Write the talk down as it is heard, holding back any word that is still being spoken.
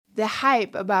the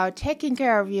hype about taking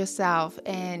care of yourself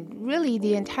and really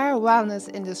the entire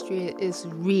wellness industry is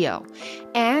real.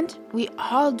 And we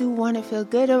all do want to feel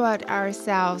good about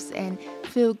ourselves and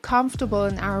feel comfortable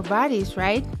in our bodies,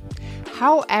 right?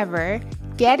 However,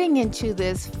 getting into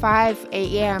this 5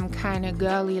 a.m. kind of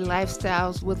girly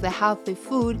lifestyles with the healthy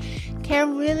food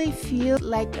can really feel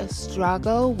like a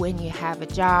struggle when you have a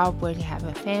job, when you have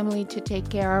a family to take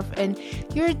care of, and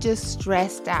you're just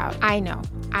stressed out. I know,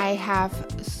 I have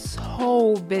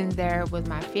so been there with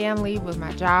my family, with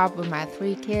my job, with my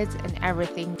 3 kids and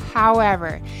everything.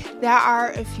 However, there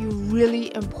are a few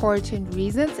really important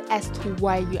reasons as to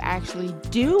why you actually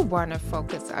do want to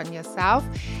focus on yourself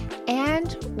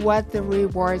and what the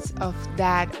rewards of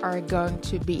that are going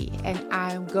to be. And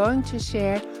I'm going to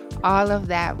share all of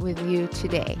that with you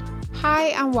today. Hi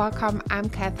and welcome. I'm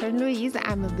Catherine Louise.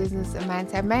 I'm a business and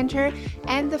mindset mentor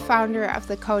and the founder of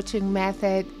the coaching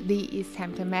method, the East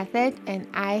Hampton Method, and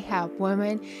I help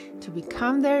women to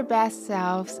become their best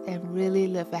selves and really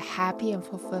live a happy and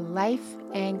fulfilled life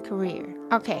and career.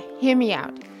 Okay, hear me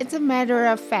out. It's a matter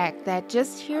of fact that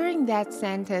just hearing that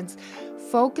sentence,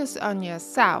 focus on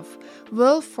yourself,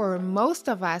 will for most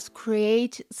of us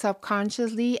create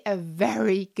subconsciously a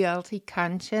very guilty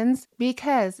conscience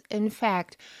because, in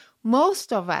fact,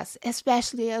 most of us,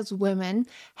 especially as women,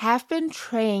 have been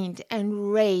trained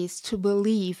and raised to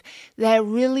believe that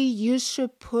really you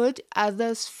should put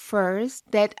others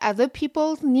first, that other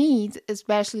people's needs,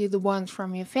 especially the ones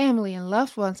from your family and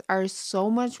loved ones, are so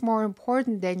much more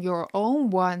important than your own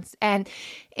ones. And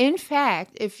in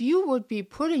fact, if you would be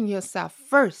putting yourself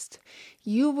first,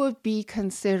 you would be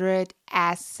considered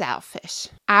as selfish.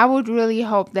 I would really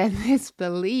hope that this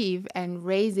belief and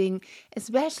raising,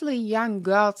 especially young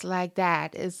girls like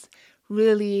that, is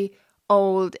really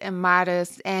old and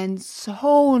modest and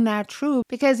so not true,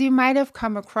 because you might have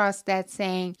come across that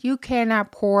saying, you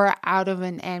cannot pour out of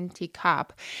an empty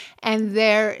cup. And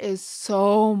there is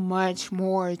so much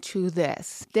more to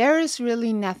this. There is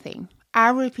really nothing, I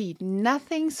repeat,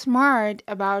 nothing smart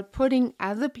about putting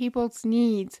other people's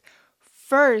needs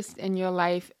first in your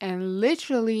life and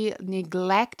literally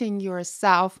neglecting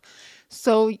yourself,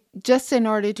 so just in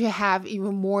order to have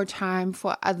even more time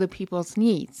for other people's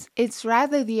needs. It's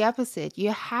rather the opposite.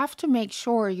 You have to make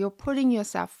sure you're putting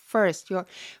yourself first. You're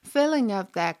filling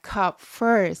up that cup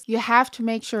first. You have to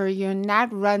make sure you're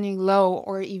not running low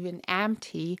or even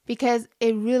empty, because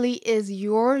it really is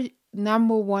your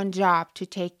number one job to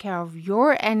take care of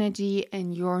your energy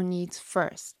and your needs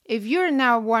first. If you're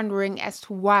now wondering as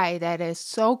to why that is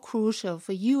so crucial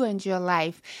for you and your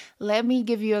life, let me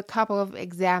give you a couple of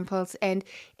examples. And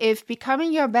if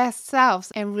becoming your best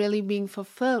selves and really being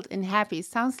fulfilled and happy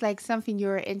sounds like something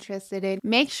you're interested in,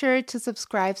 make sure to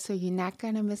subscribe so you're not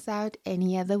going to miss out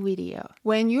any other video.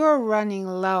 When you're running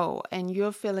low and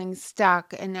you're feeling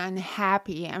stuck and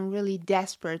unhappy and really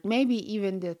desperate, maybe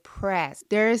even depressed,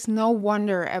 there is no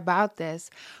wonder about this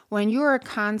when you are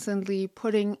constantly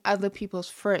putting other people's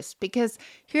first, because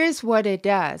here's what it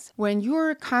does. When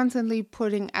you're constantly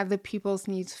putting other people's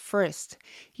needs first,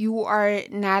 you are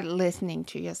not listening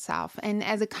to yourself, and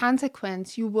as a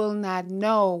consequence, you will not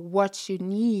know what you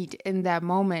need in that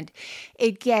moment.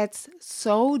 It gets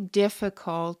so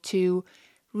difficult to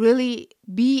really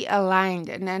be aligned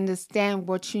and understand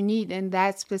what you need in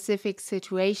that specific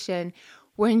situation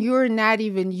when you're not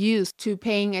even used to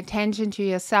paying attention to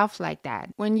yourself like that.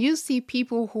 When you see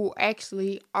people who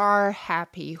actually are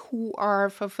happy, who are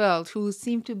fulfilled, who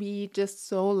seem to be just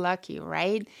so lucky,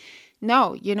 right?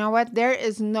 No, you know what? There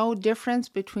is no difference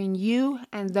between you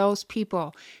and those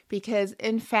people, because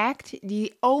in fact,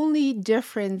 the only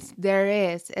difference there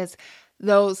is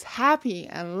those happy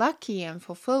and lucky and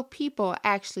fulfilled people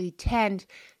actually tend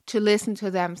to listen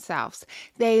to themselves.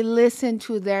 They listen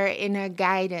to their inner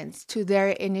guidance, to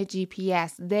their inner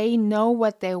GPS. They know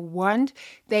what they want.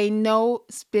 They know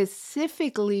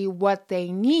specifically what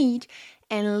they need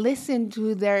and listen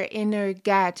to their inner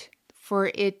gut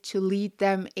for it to lead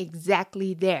them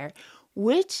exactly there,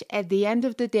 which at the end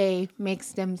of the day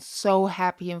makes them so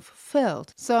happy and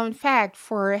fulfilled. So in fact,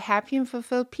 for happy and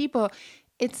fulfilled people,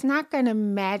 it's not going to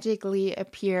magically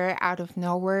appear out of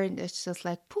nowhere and it's just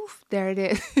like, poof, there it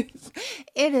is.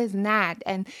 It is not.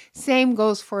 And same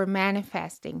goes for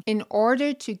manifesting. In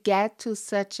order to get to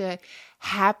such a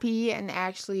happy and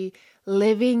actually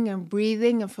living and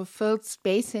breathing and fulfilled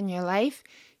space in your life,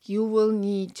 you will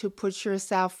need to put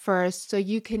yourself first so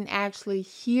you can actually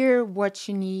hear what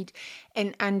you need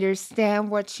and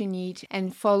understand what you need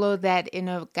and follow that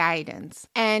inner guidance.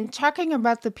 And talking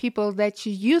about the people that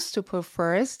you used to put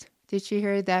first, did you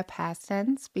hear that past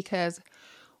tense? Because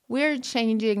we're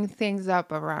changing things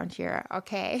up around here,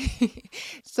 okay?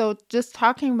 So just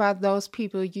talking about those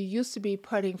people you used to be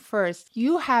putting first,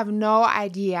 you have no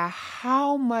idea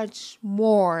how much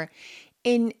more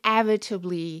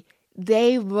inevitably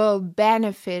they will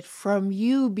benefit from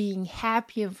you being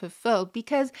happy and fulfilled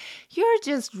because you're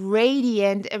just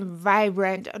radiant and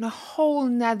vibrant on a whole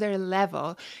nother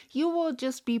level. You will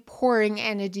just be pouring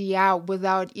energy out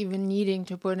without even needing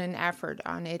to put an effort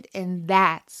on it. And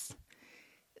that's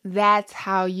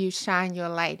how you shine your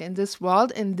light in this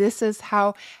world. And this is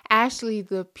how actually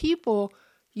the people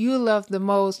you love the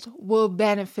most will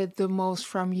benefit the most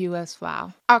from you as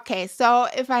well. Okay, so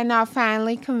if I now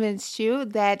finally convinced you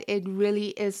that it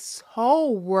really is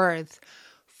so worth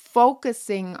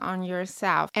focusing on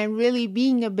yourself and really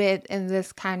being a bit in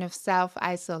this kind of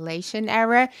self-isolation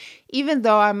era, even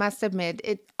though I must admit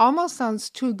it almost sounds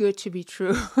too good to be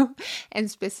true. And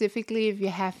specifically if you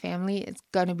have family, it's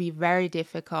going to be very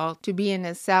difficult to be in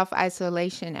a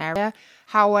self-isolation era.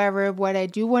 However, what I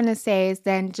do want to say is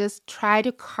then just try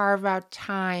to carve out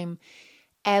time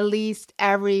at least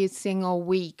every single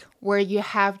week where you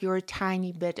have your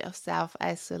tiny bit of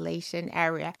self-isolation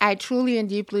area. I truly and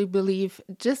deeply believe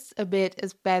just a bit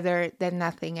is better than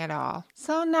nothing at all.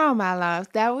 So now, my love,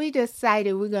 that we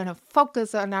decided we're going to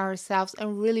focus on ourselves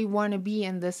and really want to be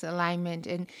in this alignment,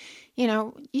 and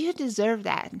you deserve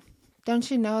that.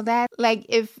 Don't you know that? Like,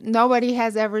 if nobody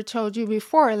has ever told you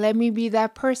before, let me be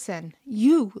that person.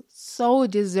 You so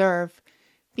deserve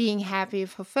being happy and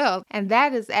fulfilled. And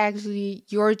that is actually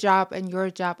your job and your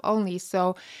job only.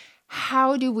 So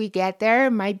how do we get there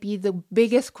might be the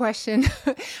biggest question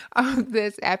of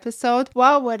this episode.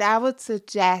 Well, what I would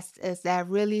suggest is that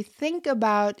really think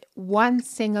about one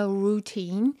single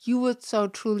routine you would so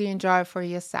truly enjoy for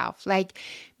yourself. Like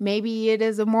maybe it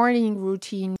is a morning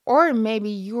routine, or maybe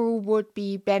you would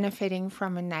be benefiting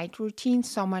from a night routine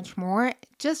so much more.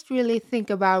 Just really think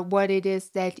about what it is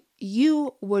that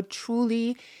you would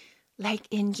truly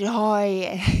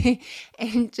enjoy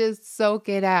and just soak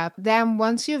it up. Then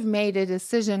once you've made a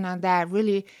decision on that,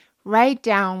 really write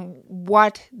down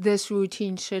what this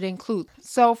routine should include.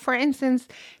 So for instance,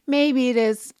 maybe it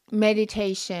is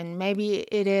meditation, maybe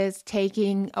it is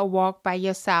taking a walk by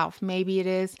yourself, maybe it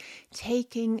is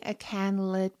taking a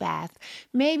candlelit bath,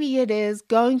 maybe it is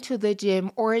going to the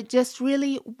gym, or just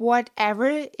really whatever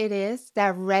it is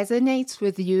that resonates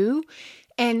with you.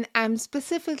 And I'm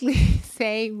specifically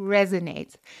saying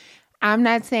resonates. I'm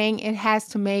not saying it has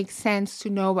to make sense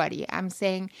to nobody. I'm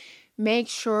saying make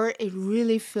sure it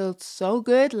really feels so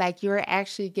good, like you're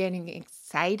actually getting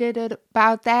excited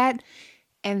about that.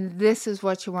 And this is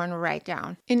what you want to write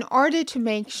down. In order to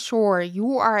make sure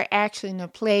you are actually in a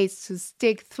place to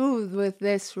stick through with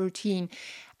this routine,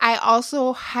 I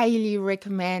also highly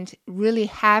recommend really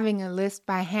having a list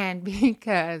by hand,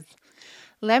 because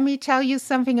let me tell you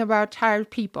something about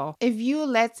tired people. If you,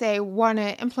 let's say, want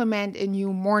to implement a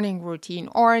new morning routine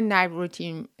or a night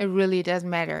routine, it really doesn't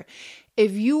matter.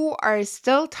 If you are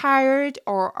still tired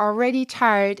or already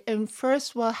tired and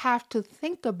first will have to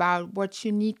think about what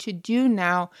you need to do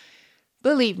now,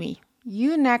 believe me,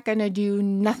 you're not going to do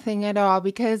nothing at all,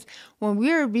 because when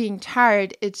we're being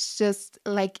tired, it's just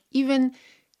like even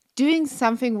doing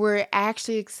something we're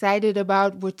actually excited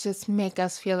about would just make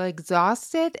us feel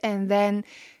exhausted. And then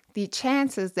the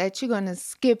chances that you're going to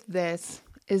skip this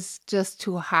is just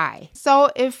too high. So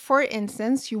if, for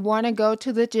instance, you want to go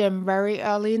to the gym very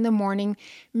early in the morning,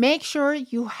 make sure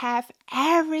you have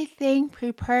everything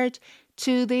prepared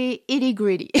to the itty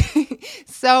gritty.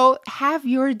 So have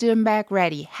your gym bag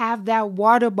ready. Have that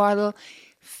water bottle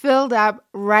filled up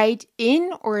right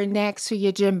in or next to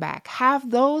your gym bag.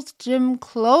 Have those gym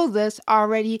clothes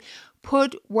already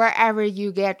put wherever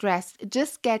you get dressed.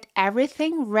 Just get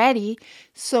everything ready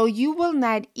so you will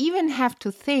not even have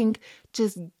to think.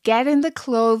 Just get in the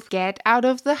clothes, get out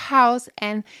of the house,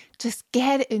 and just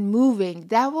get it moving.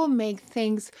 That will make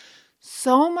things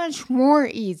so much more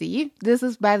easy. This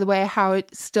is, by the way, how I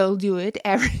still do it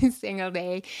every single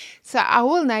day. So I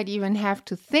will not even have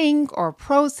to think or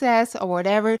process or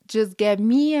whatever. Just get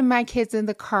me and my kids in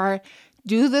the car,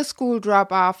 do the school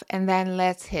drop off, and then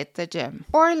let's hit the gym.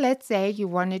 Or let's say you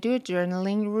want to do a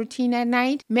journaling routine at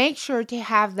night. Make sure to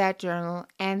have that journal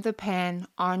and the pen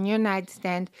on your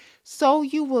nightstand, so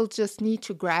you will just need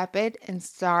to grab it and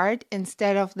start,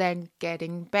 instead of then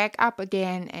getting back up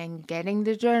again and getting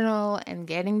the journal and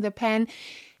getting the pen.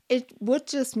 It would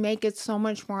just make it so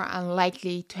much more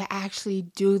unlikely to actually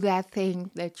do that thing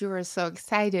that you are so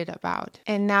excited about.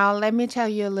 And now let me tell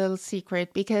you a little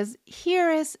secret, because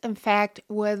here is in fact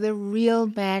where the real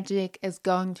magic is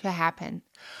going to happen.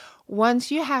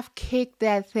 once you have kicked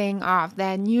that thing off,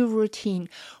 that new routine,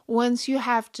 once you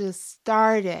have just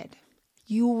started,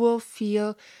 you will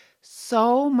feel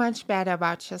so much better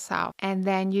about yourself. And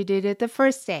then you did it the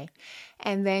first day,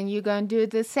 and then you're going to do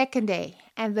it the second day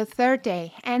and the third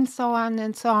day, and so on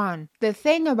and so on. The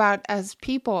thing about us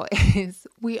people is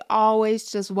we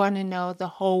always just want to know the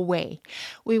whole way.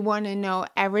 We want to know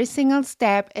every single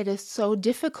step. It is so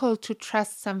difficult to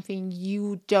trust something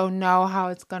you don't know how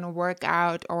it's going to work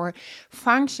out or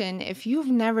function if you've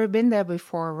never been there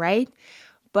before, right?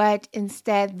 But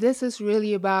instead, this is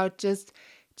really about just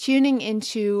tuning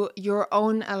into your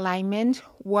own alignment,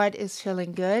 what is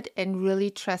feeling good, and really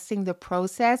trusting the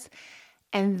process.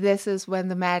 And this is when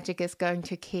the magic is going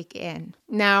to kick in.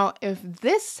 Now, if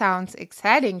this sounds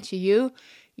exciting to you,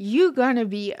 you're going to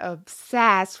be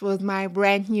obsessed with my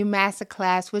brand new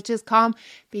masterclass, which is called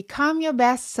Become Your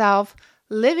Best Self,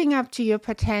 Living Up to Your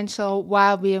Potential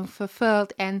While Being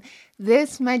Fulfilled. And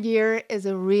this, my dear, is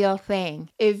a real thing.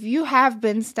 If you have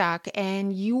been stuck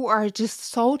and you are just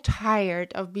so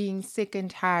tired of being sick and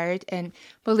tired, and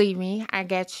believe me, I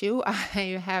get you, I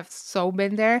have so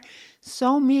been there.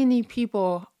 So many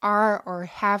people are or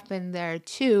have been there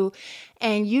too.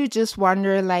 And you just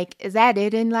wonder, like, is that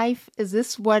it in life? Is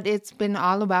this what it's been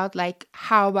all about? Like,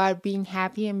 how about being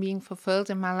happy and being fulfilled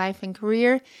in my life and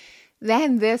career?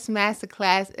 Then this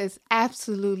masterclass is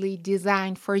absolutely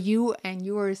designed for you, and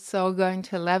you are so going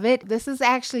to love it. This is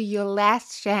actually your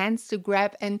last chance to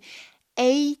grab an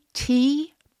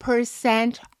 80%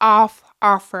 off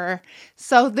offer.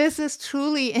 So this is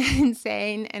truly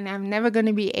insane, and I'm never going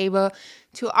to be able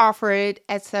to offer it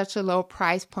at such a low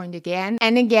price point again.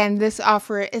 And again, this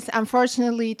offer is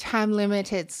unfortunately time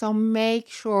limited. So make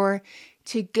sure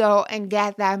to go and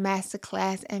get that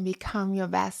masterclass and become your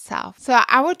best self. So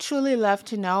I would truly love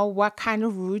to know what kind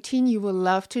of routine you would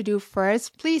love to do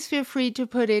first. Please feel free to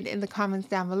put it in the comments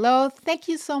down below. Thank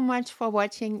you so much for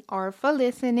watching or for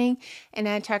listening, and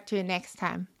I'll talk to you next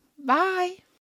time. Bye.